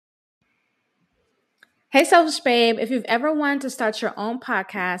Hey, Selfish Babe, if you've ever wanted to start your own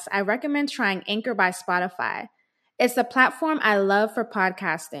podcast, I recommend trying Anchor by Spotify. It's the platform I love for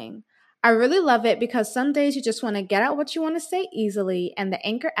podcasting. I really love it because some days you just want to get out what you want to say easily, and the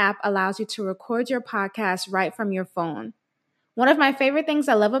Anchor app allows you to record your podcast right from your phone. One of my favorite things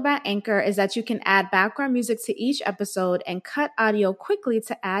I love about Anchor is that you can add background music to each episode and cut audio quickly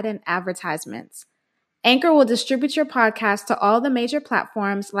to add in advertisements. Anchor will distribute your podcast to all the major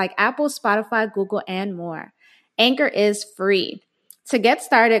platforms like Apple, Spotify, Google, and more. Anchor is free. To get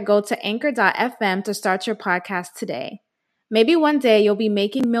started, go to anchor.fm to start your podcast today. Maybe one day you'll be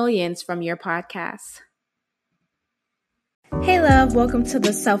making millions from your podcast. Hey love, welcome to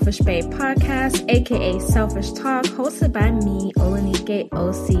the Selfish Babe podcast, aka Selfish Talk, hosted by me, Olanike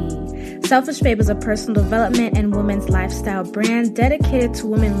OC. Selfish Babe is a personal development and women's lifestyle brand dedicated to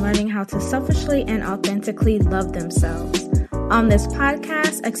women learning how to selfishly and authentically love themselves. On this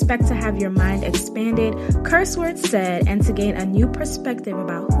podcast, expect to have your mind expanded, curse words said, and to gain a new perspective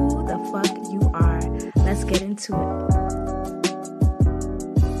about who the fuck you are. Let's get into it.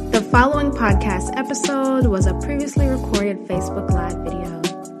 The following podcast episode was a previously recorded Facebook Live video.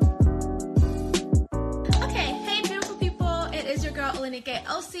 Okay, hey beautiful people, it is your girl Olanike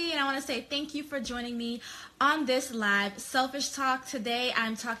OC, and I want to say thank you for joining me on this live Selfish Talk. Today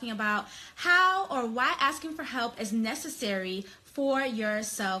I'm talking about how or why asking for help is necessary for your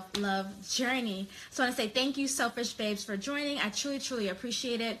self-love journey. So I want to say thank you, Selfish Babes, for joining. I truly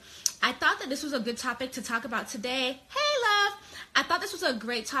appreciate it. I thought that this was a good topic to talk about today. Hey love! I thought this was a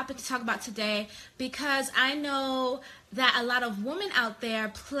great topic to talk about today because I know that a lot of women out there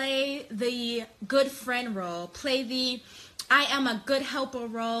play the good friend role, play the I am a good helper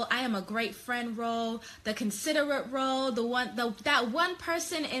role, I am a great friend role, the considerate role, that one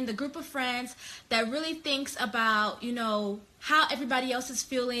person in the group of friends that really thinks about, how everybody else is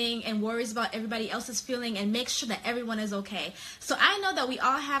feeling and worries about everybody else's feeling and makes sure that everyone is okay. So I know that we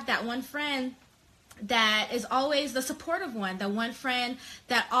all have that one friend that is always the supportive one, the one friend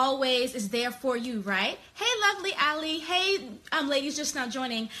that always is there for you, right? Hey, lovely Allie. Hey, ladies just now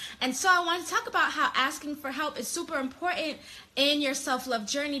joining. And so I want to talk about how asking for help is super important in your self-love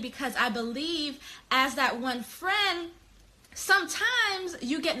journey because I believe as that one friend, sometimes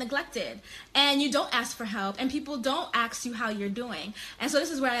you get neglected and you don't ask for help and people don't ask you how you're doing. And so this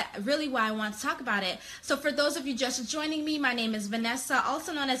is why I want to talk about it. So for those of you just joining me, my name is Vanessa,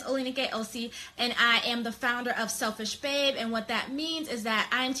 also known as Olanike OC, and I am the founder of Selfish Babe. And what that means is that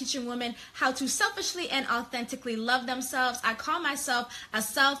I am teaching women how to selfishly and authentically love themselves. I call myself a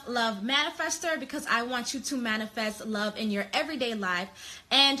self-love manifester because I want you to manifest love in your everyday life.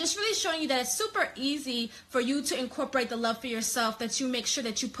 And just really showing you that it's super easy for you to incorporate the love for yourself, that you make sure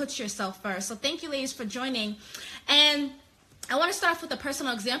that you put yourself first. So thank you, ladies, for joining. And I want to start off with a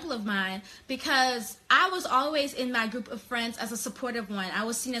personal example of mine because I was always in my group of friends as a supportive one. I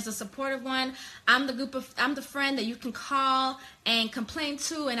was seen as a supportive one. I'm the friend that you can call and complain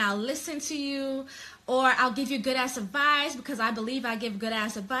to, and I'll listen to you, or I'll give you good ass advice because I believe I give good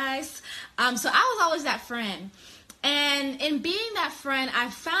ass advice. So I was always that friend. And in being that friend,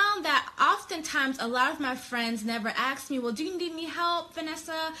 I found that oftentimes a lot of my friends never asked me, well, do you need any help,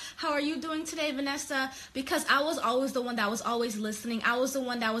 Vanessa? How are you doing today, Vanessa? Because I was always the one that was always listening. I was the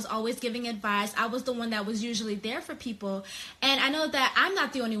one that was always giving advice. I was the one that was usually there for people. And I know that I'm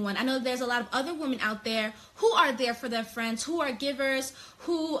not the only one. I know there's a lot of other women out there who are there for their friends, who are givers,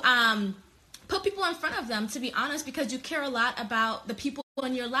 who put people in front of them, to be honest, because you care a lot about the people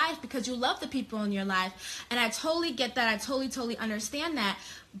in your life, because you love the people in your life. And I totally get that. I totally understand that.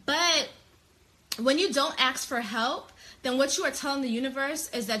 But when you don't ask for help, then what you are telling the universe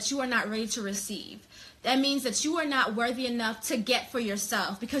is that you are not ready to receive. That means that you are not worthy enough to get for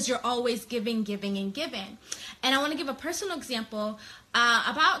yourself because you're always giving. And I want to give a personal example.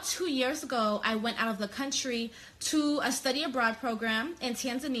 About 2 years ago, I went out of the country to a study abroad program in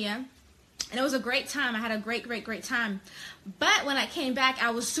Tanzania. And it was a great time. I had a great time. But when I came back,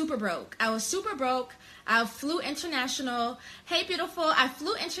 I was super broke. I flew international. Hey, beautiful. I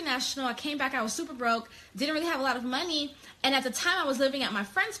flew international. I came back. I was super broke. Didn't really have a lot of money. And at the time, I was living at my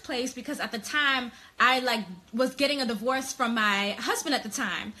friend's place because at the time, I was getting a divorce from my husband at the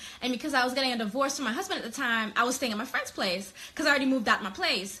time. And because I was getting a divorce from my husband at the time, I was staying at my friend's place because I already moved out of my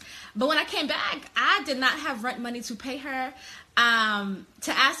place. But when I came back, I did not have rent money to pay her.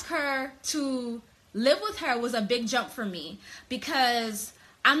 To ask her to live with her was a big jump for me because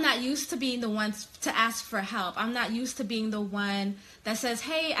I'm not used to being the one to ask for help. I'm not used to being the one that says,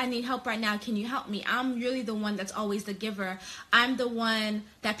 hey, I need help right now. Can you help me? I'm really the one that's always the giver. I'm the one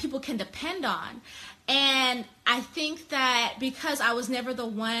that people can depend on. And I think that because I was never the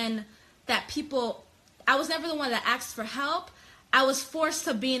one that people I was never the one that asked for help. I was forced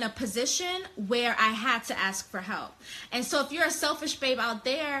to be in a position where I had to ask for help. And so if you're a selfish babe out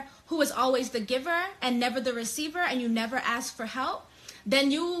there who is always the giver and never the receiver, and you never ask for help,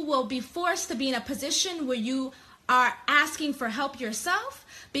 then you will be forced to be in a position where you are asking for help yourself.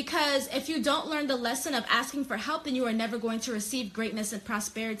 Because if you don't learn the lesson of asking for help, then you are never going to receive greatness and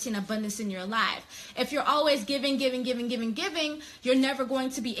prosperity and abundance in your life. If you're always giving, you're never going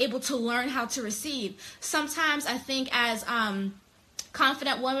to be able to learn how to receive. Sometimes I think as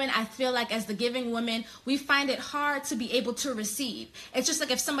confident women, I feel like as the giving woman, we find it hard to be able to receive. It's just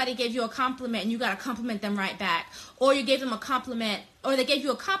like if somebody gave you a compliment and you got to compliment them right back, or you gave them a compliment, or they gave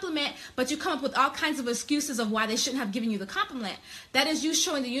you a compliment, but you come up with all kinds of excuses of why they shouldn't have given you the compliment. That is you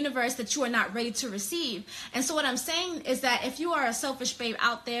showing the universe that you are not ready to receive. And so what I'm saying is that if you are a selfish babe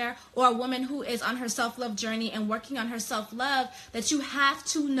out there, or a woman who is on her self-love journey and working on her self-love, that you have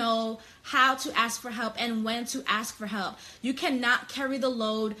to know how to ask for help and when to ask for help. You cannot carry the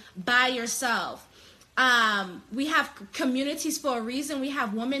load by yourself. We have communities for a reason. We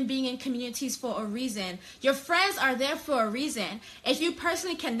have women being in communities for a reason. Your friends are there for a reason. If you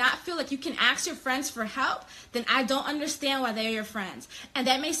personally cannot feel like you can ask your friends for help, then I don't understand why they're your friends. And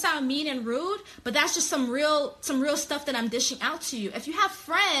that may sound mean and rude, but that's just some real stuff that I'm dishing out to you. If you have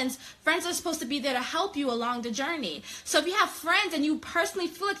friends are supposed to be there to help you along the journey. So if you have friends and you personally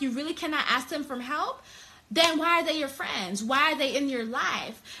feel like you really cannot ask them for help, then why are they your friends? Why are they in your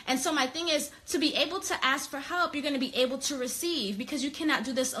life? And so my thing is, to be able to ask for help, you're going to be able to receive, because you cannot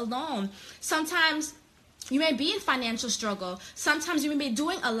do this alone. Sometimes you may be in financial struggle. Sometimes you may be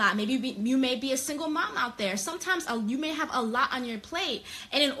doing a lot. Maybe you may be a single mom out there. Sometimes you may have a lot on your plate.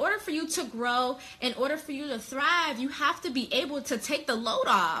 And in order for you to grow, in order for you to thrive, you have to be able to take the load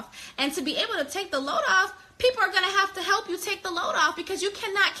off. And to be able to take the load off, people are going to have to help you take the load off, because you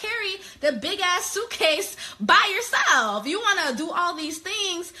cannot carry the big ass suitcase by yourself. You want to do all these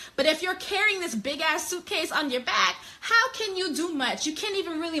things, but if you're carrying this big ass suitcase on your back, how can you do much? You can't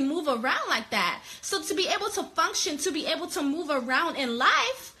even really move around like that. So to be able to function, to be able to move around in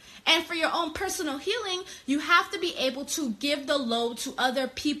life, and for your own personal healing, you have to be able to give the load to other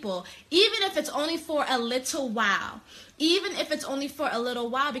people, even if it's only for a little while. Even if it's only for a little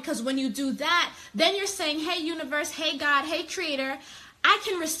while, because when you do that, then you're saying, hey, universe, hey, God, hey, creator, I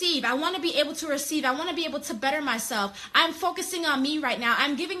can receive. I want to be able to receive. I want to be able to better myself. I'm focusing on me right now.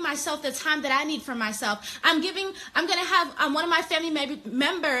 I'm giving myself the time that I need for myself. I'm going to have one of my family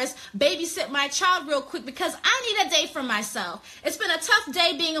members babysit my child real quick, because I need a day for myself. It's been a tough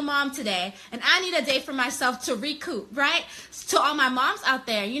day being a mom today, and I need a day for myself to recoup, right? To all my moms out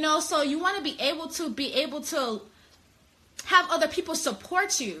there, so you want to be able to have other people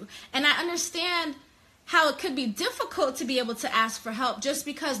support you. And I understand how it could be difficult to be able to ask for help, just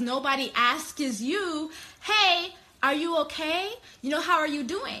because nobody asks you, hey, are you okay? How are you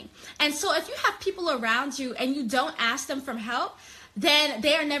doing? And so if you have people around you and you don't ask them for help, then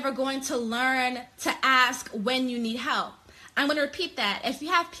they are never going to learn to ask when you need help. I'm going to repeat that. If you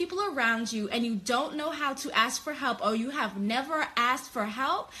have people around you and you don't know how to ask for help, or you have never asked for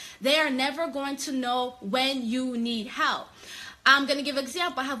help, they are never going to know when you need help. I'm going to give an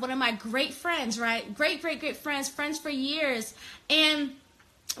example. I have one of my great friends, right? Great friends for years. And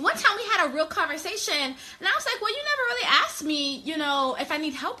one time we had a real conversation, and I was like, well, you never really asked me, if I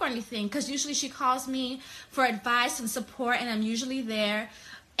need help or anything, because usually she calls me for advice and support, and I'm usually there.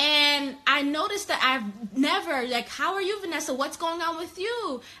 And I noticed that I've never, how are you, Vanessa? What's going on with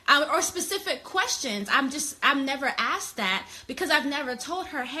you? Or specific questions. I'm never asked that, because I've never told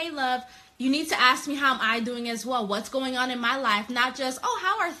her, hey, love, you need to ask me how am I doing as well. What's going on in my life? Not just, oh,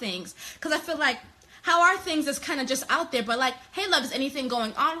 how are things? Because I feel like how are things is kind of just out there, but hey, love, is anything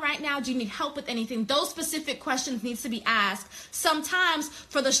going on right now? Do you need help with anything? Those specific questions needs to be asked sometimes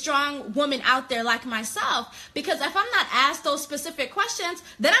for the strong woman out there like myself, because if I'm not asked those specific questions,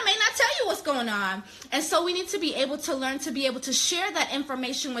 then I may not tell you what's going on. And so we need to be able to learn to be able to share that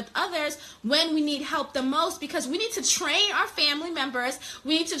information with others when we need help the most, because we need to train our family members,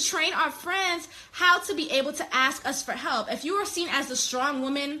 we need to train our friends how to be able to ask us for help. If you are seen as the strong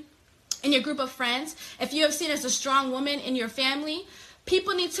woman in your group of friends, if you have seen as a strong woman in your family,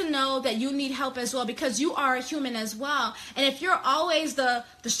 people need to know that you need help as well, because you are a human as well. And if you're always the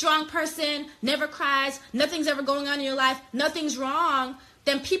strong person, never cries, nothing's ever going on in your life, nothing's wrong,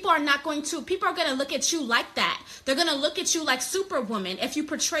 then people are going to look at you like that. They're going to look at you like Superwoman if you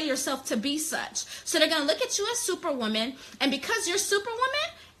portray yourself to be such. So they're going to look at you as Superwoman, and because you're Superwoman,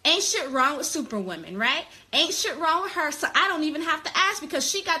 ain't shit wrong with Superwoman, right? Ain't shit wrong with her, so I don't even have to ask, because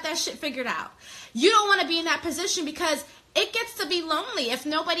she got that shit figured out. You don't want to be in that position, because it gets to be lonely. If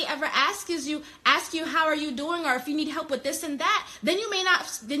nobody ever asks you how are you doing, or if you need help with this and that, then you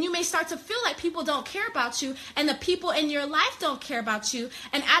may start to feel like people don't care about you, and the people in your life don't care about you.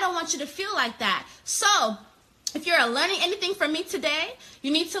 And I don't want you to feel like that. So if you're learning anything from me today,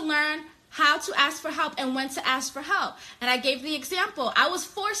 you need to learn how to ask for help and when to ask for help. And I gave the example. I was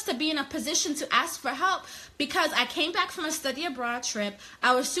forced to be in a position to ask for help because I came back from a study abroad trip.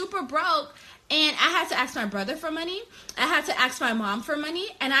 I was super broke, and I had to ask my brother for money. I had to ask my mom for money,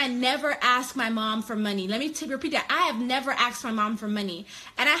 and I never asked my mom for money. Let me repeat that. I have never asked my mom for money.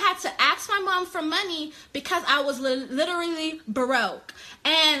 And I had to ask my mom for money because I was literally broke.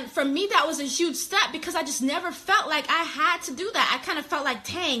 And for me, that was a huge step because I just never felt like I had to do that. I kind of felt like,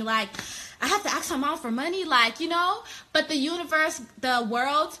 dang, like, I have to ask my mom for money, like, you know. But the universe, the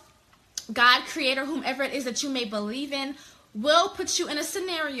world, God, creator, whomever it is that you may believe in, will put you in a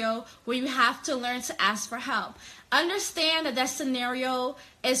scenario where you have to learn to ask for help. Understand that scenario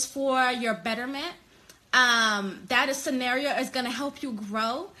is for your betterment. That scenario is going to help you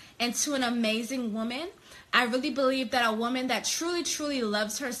grow into an amazing woman. I really believe that a woman that truly, truly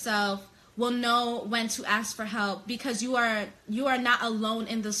loves herself will know when to ask for help, because you are not alone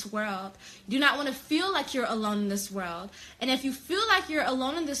in this world. You do not want to feel like you're alone in this world. And if you feel like you're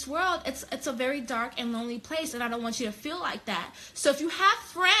alone in this world, it's a very dark and lonely place, and I don't want you to feel like that. So if you have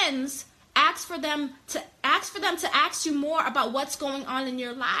friends, ask for them to ask you more about what's going on in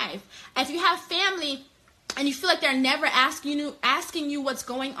your life. If you have family and you feel like they're never asking you what's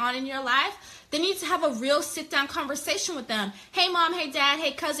going on in your life, they need to have a real sit-down conversation with them. Hey, mom, hey, dad,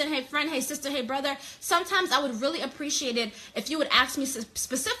 hey, cousin, hey, friend, hey, sister, hey, brother. Sometimes I would really appreciate it if you would ask me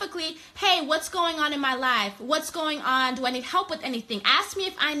specifically, hey, what's going on in my life? What's going on? Do I need help with anything? Ask me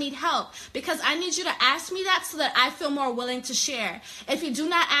if I need help, because I need you to ask me that so that I feel more willing to share. If you do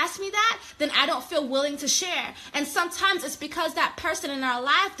not ask me that, then I don't feel willing to share. And sometimes it's because that person in our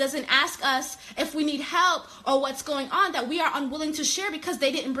life doesn't ask us if we need help or what's going on, that we are unwilling to share because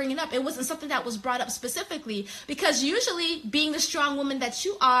they didn't bring it up. It wasn't something that was brought up specifically, because usually, being the strong woman that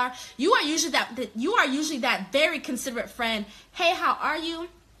you are usually that very considerate friend. Hey, how are you?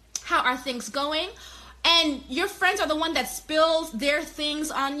 How are things going? And your friends are the one that spills their things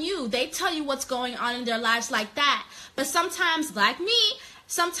on you. They tell you what's going on in their lives like that. But sometimes, like me,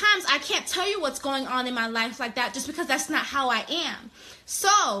 sometimes I can't tell you what's going on in my life like that, just because that's not how I am.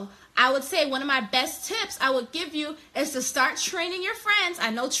 So I would say one of my best tips I would give you is to start training your friends.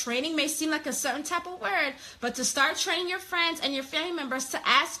 I know training may seem like a certain type of word, but to start training your friends and your family members to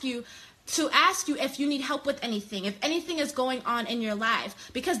ask you if you need help with anything, if anything is going on in your life,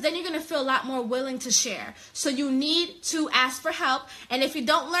 because then you're going to feel a lot more willing to share. So you need to ask for help. And if you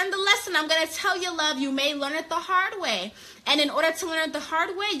don't learn the lesson, I'm going to tell you, love, you may learn it the hard way. And in order to learn it the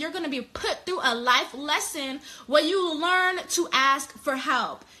hard way, you're going to be put through a life lesson where you learn to ask for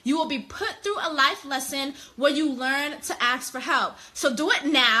help. You will be put through a life lesson where you learn to ask for help. So do it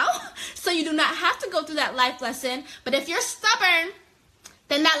now so you do not have to go through that life lesson. But if you're stubborn,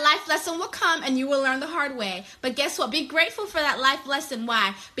 then that life lesson will come and you will learn the hard way. But guess what? Be grateful for that life lesson.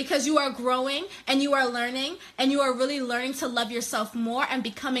 Why? Because you are growing and you are learning, and you are really learning to love yourself more and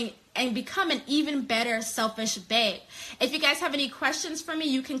become an even better selfish babe. If you guys have any questions for me,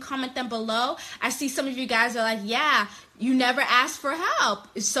 you can comment them below. I see some of you guys are like, yeah, you never ask for help.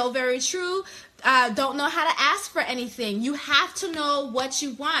 It's so very true. Don't know how to ask for anything. You have to know what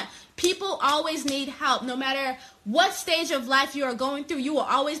you want. People always need help. No matter what stage of life you are going through, you will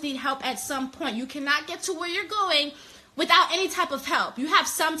always need help at some point. You cannot get to where you're going without any type of help. You have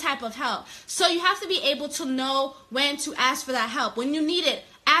some type of help. So you have to be able to know when to ask for that help. When you need it,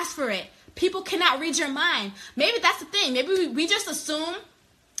 ask for it. People cannot read your mind. Maybe that's the thing. Maybe we just assume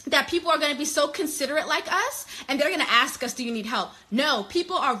that people are going to be so considerate like us, and they're going to ask us, do you need help? No,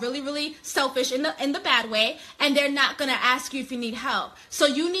 people are really, really selfish in the bad way, and they're not going to ask you if you need help. So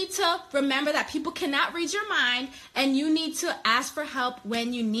you need to remember that people cannot read your mind, and you need to ask for help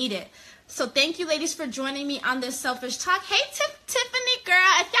when you need it. So thank you, ladies, for joining me on this Selfish Talk. Hey, Tiffany, girl,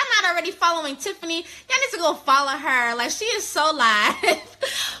 if y'all not already following Tiffany, y'all need to go follow her. Like, she is so live.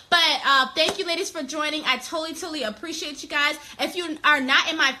 But thank you, ladies, for joining. I totally appreciate you guys. If you are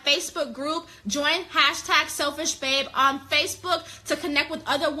not in my Facebook group, join #SelfishBabe on Facebook to connect with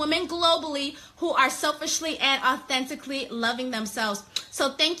other women globally who are selfishly and authentically loving themselves.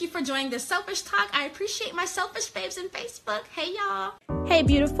 So thank you for joining this Selfish Talk. I appreciate my selfish babes in Facebook. Hey, y'all. Hey,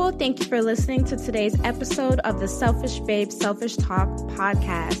 beautiful. Thank you for listening to today's episode of the Selfish Babe Selfish Talk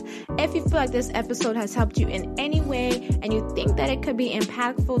podcast. If you feel like this episode has helped you in any way and you think that it could be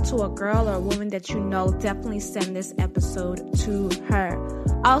impactful to a girl or a woman that you know, definitely send this episode to her.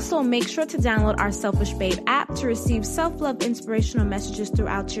 Also, make sure to download our Selfish Babe app to receive self-love inspirational messages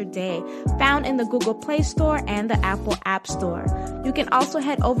throughout your day, found in the Google Play Store and the Apple App Store. You can also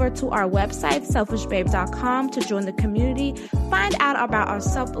head over to our website, selfishbabe.com, to join the community, find out about our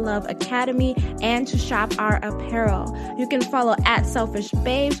Self-Love Academy, and to shop our apparel. You can follow at Selfish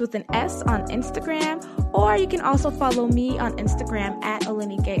Babes with an S on Instagram, or you can also follow me on Instagram at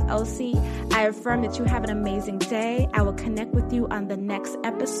OleniGayLC. I affirm that you have an amazing day. I will connect with you on the next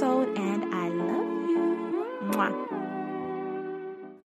episode, and I love you. Mwah.